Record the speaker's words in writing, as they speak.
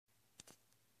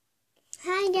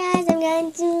Hi guys, I'm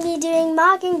going to be doing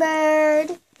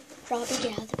Mockingbird. Probably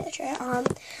get out of the picture.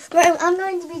 I'm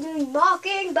going to be doing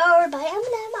Mockingbird by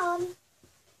Eminem.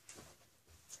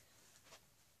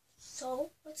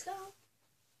 So let's go.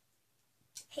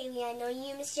 Haley, I know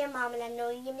you miss your mom and I know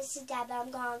you miss your dad, but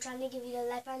I'm gone. I'm trying to give you the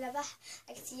life I never had.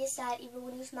 I can see your side, even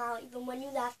when you smile, even when you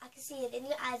laugh. I can see it in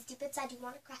your eyes, deep inside. You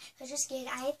want to cry, cause you're scared.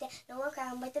 I ain't there, no more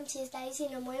crying. Wipe them tears, daddy's here,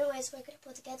 no more ways. We're gonna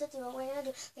pull together, do what we're gonna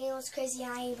do. They know it's crazy,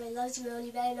 I ain't, but it loves you real,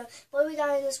 you better know. Boy, we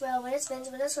got in this world, when it spins,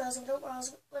 when it swirls, when it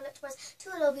whirls, when it twirls.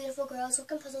 Two little beautiful girls who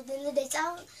can puzzle in the dates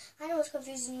out. I know it's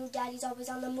confusing you, daddy's always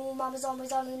on the move, mama's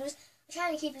always on the news. I'm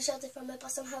trying to keep you sheltered from it,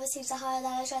 but somehow it seems so hard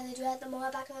that I try to do it. The more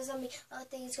I back on me, all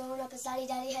things growing up as daddy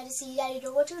had to see, daddy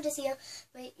don't want you to see him.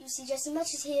 But you see just as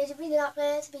much as he is, we did not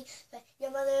plan it to be. But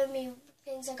your mother and me,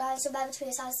 things are gone so bad between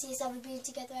us, I see us never being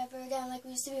together ever again like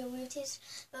we used to be when we were teens.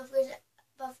 But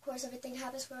of course, everything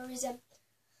happens for a reason.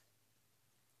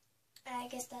 And I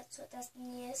guess that's what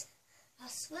destiny is.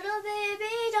 Hush, little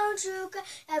baby, don't you cry,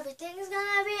 everything's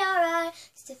gonna be alright.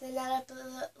 Stiffen that up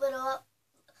a little up.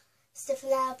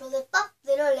 Stiffen up a lip up,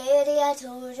 little lady, I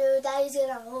told you that he's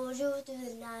gonna hold you through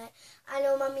the night. I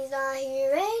know mommy's not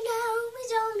here right now, we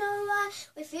don't know why.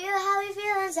 We feel how we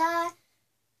feel inside.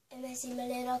 It may seem a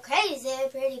little crazy,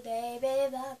 pretty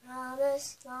baby, but I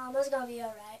promise mama's gonna be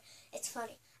alright. It's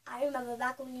funny, I remember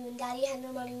back when you and daddy had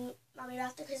no money. Mommy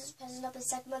wrapped the Christmas present up and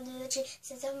stuck them under the tree,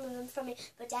 sent some of them from me,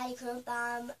 but daddy couldn't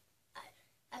buy them.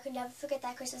 I could never forget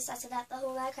that Christmas. After that, the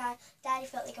whole night cried. Daddy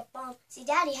felt like a bum. See,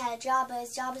 Daddy had a job, but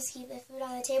his job was to keep the food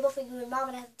on the table for you and Mom.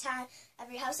 And at the time,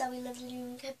 every house that we lived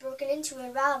in kept broken into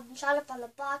and robbed and shot up on the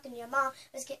block. And your mom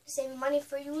was saving money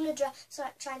for you to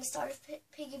trying to start a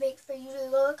piggy bank for you to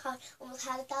lower cost. Almost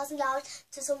had $1,000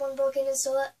 till someone broke in and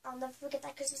stole it. I'll never forget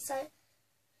that Christmas time.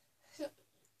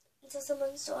 Until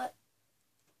someone stole it.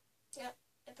 Yeah,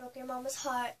 it broke your mama's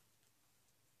heart.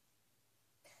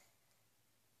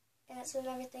 And that's when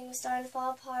everything was starting to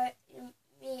fall apart.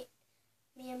 Me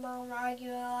and Mom were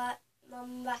arguing a lot. Mom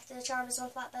moved back to the Chalmers 1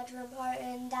 flat bedroom apartment,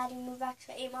 and Daddy moved back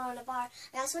to 8 Mile in a bar.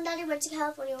 And that's when Daddy went to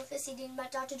California with his CD and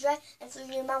met Dr. Dre and flew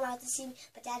me and Mama out to see me.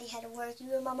 But Daddy had to work.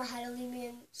 You and Mama had to leave me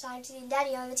and sign seeing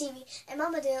Daddy on the TV. And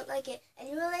Mama didn't like it. And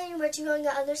you and Lady were too young to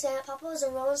understand it. Papa was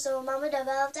a rolling stone. Mama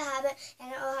developed a habit,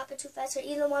 and it all happened too fast for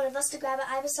either one of us to grab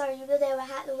it. I was sorry you were there with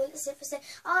a hat and went to sit for say.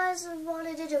 All I just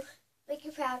wanted to do. Make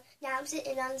you proud. Now I'm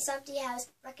sitting on this empty house,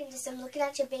 I'm looking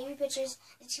at your baby pictures.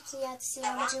 It chips me out to see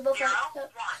how much you both like. No.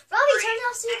 Robbie, turn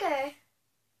off speaker.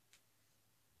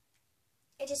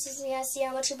 It just chips me out to see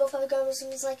how much you both have grown. It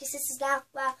was like your sisters now.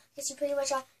 Wow, guess you pretty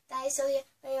much are. Daddy's still here.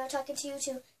 I'm talking to you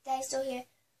too. Daddy's still here.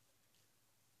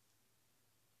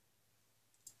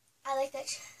 I like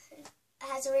that. It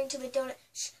has a ring to it, don't it?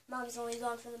 Shh, Mom's only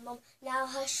gone for the moment. Now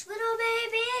hush, little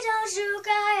baby, don't you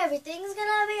cry. Everything's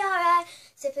gonna be alright.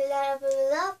 Sip it up,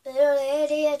 little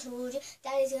lady, I told you.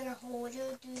 Daddy's gonna hold you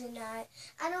through the night.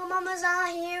 I know Mama's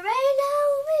not here right now.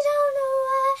 We don't know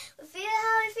why. We feel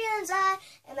how we feel inside.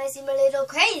 It might seem a little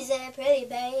crazy, pretty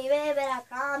baby, but I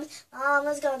promise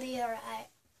Mama's gonna be alright.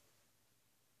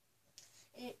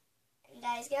 And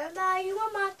Daddy's gonna buy you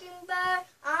a mockingbird.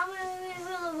 I'm gonna live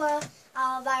for the world.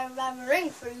 I'll buy a ring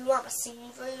for you, I'ma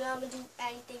sing for you, I'ma do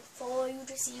anything for you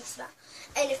to see you smile.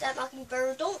 And if that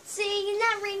mockingbird don't sing and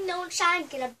that ring don't shine,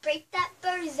 gonna break that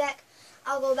birdie's neck.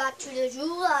 I'll go back to the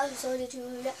jeweler who sold it to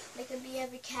you, make him be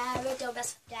every carrot, don't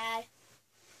mess with Dad.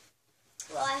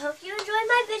 Well, I hope you enjoyed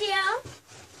my video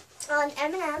on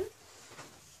Eminem.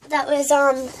 That was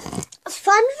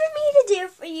fun for me to do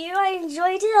for you. I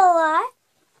enjoyed it a lot.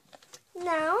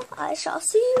 Now, I shall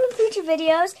see you in future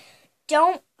videos.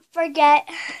 Don't forget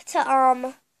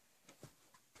to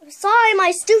sorry,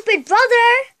 my stupid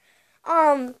brother.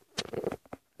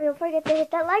 Don't forget to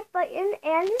hit that like button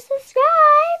and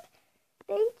subscribe.